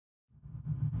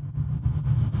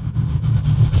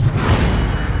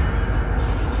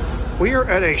We are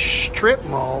at a strip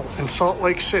mall in Salt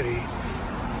Lake City,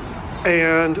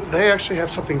 and they actually have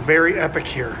something very epic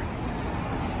here.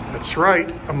 That's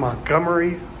right, a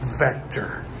Montgomery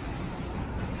Vector.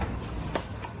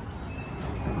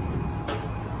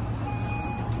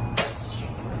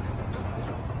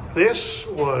 This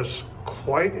was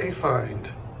quite a find.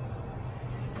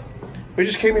 We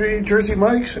just came here to Jersey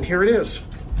Mike's, and here it is.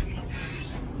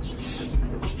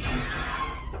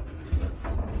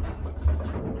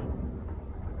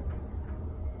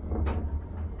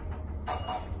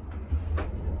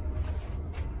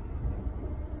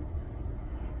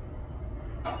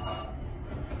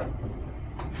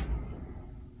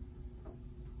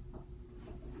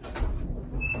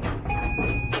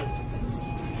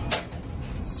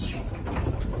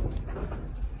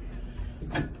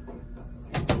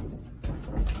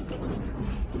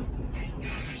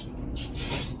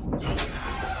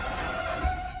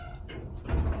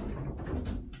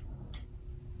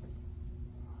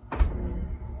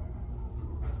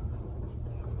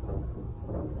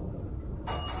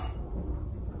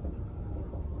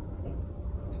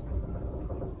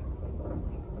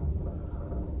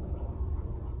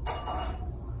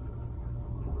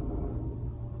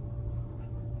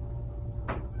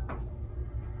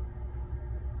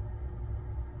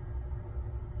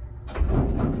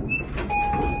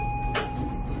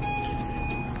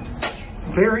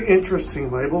 Very interesting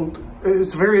labeled.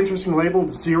 It's very interesting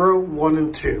labeled 0, 1,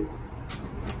 and 2.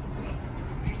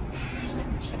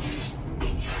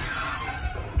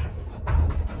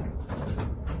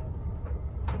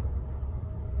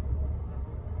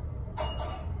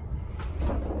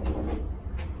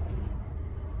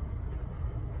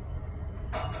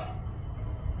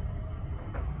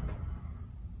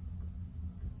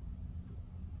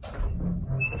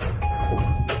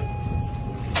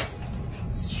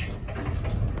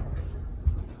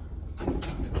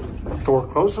 Door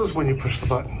closes when you push the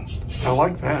button. I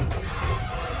like that.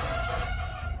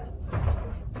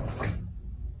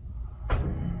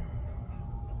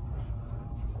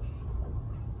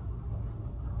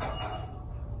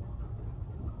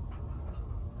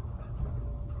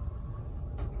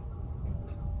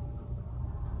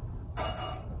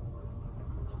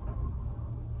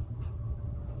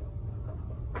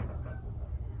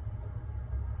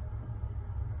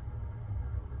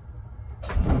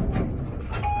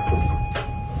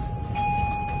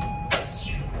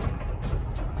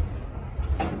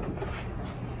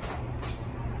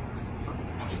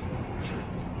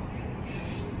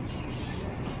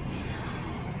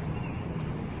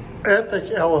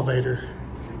 Epic elevator.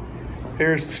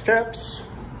 There's the steps.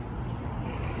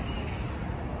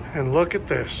 And look at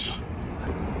this.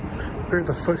 We're at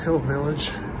the Foothill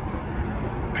Village.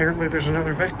 Apparently there's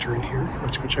another Vector in here.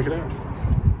 Let's go check it out.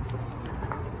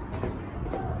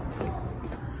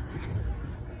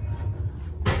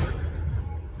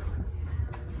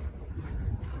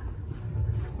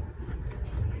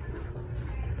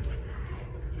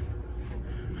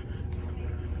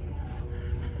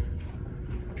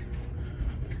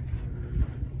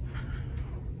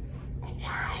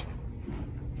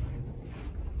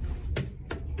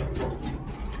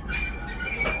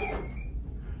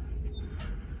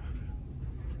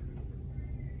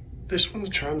 This one the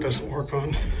chime doesn't work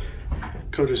on.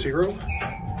 Go to 0.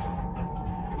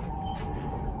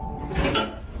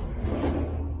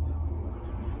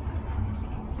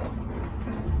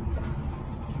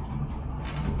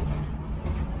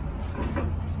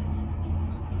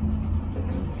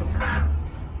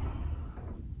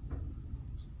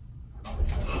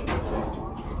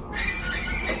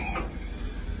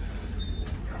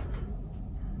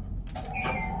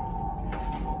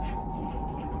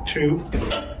 Two.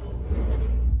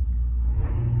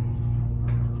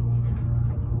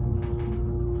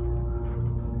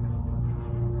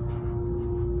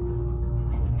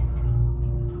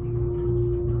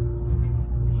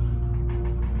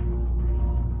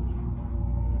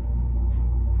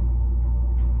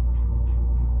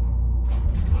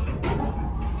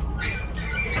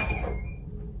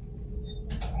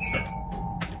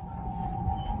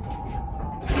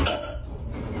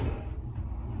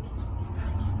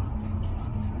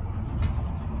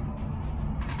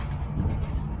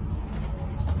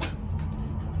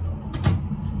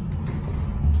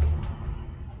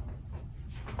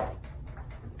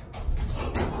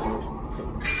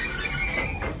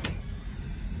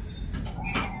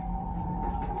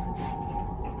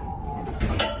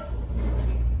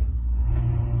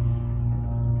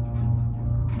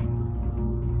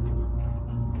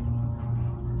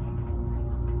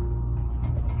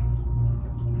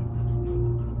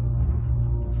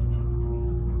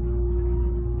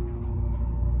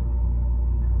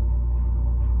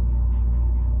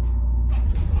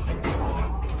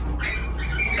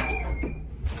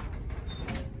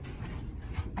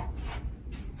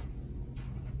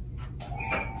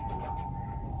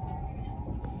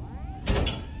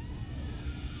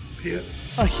 Yeah.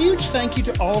 A huge thank you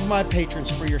to all of my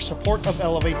patrons for your support of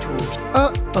elevaTOURS.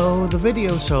 Uh-oh, the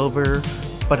video's over.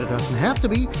 But it doesn't have to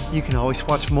be. You can always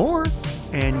watch more,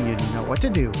 and you know what to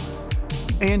do.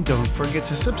 And don't forget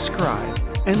to subscribe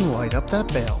and light up that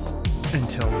bell.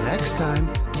 Until next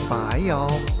time, bye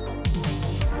y'all.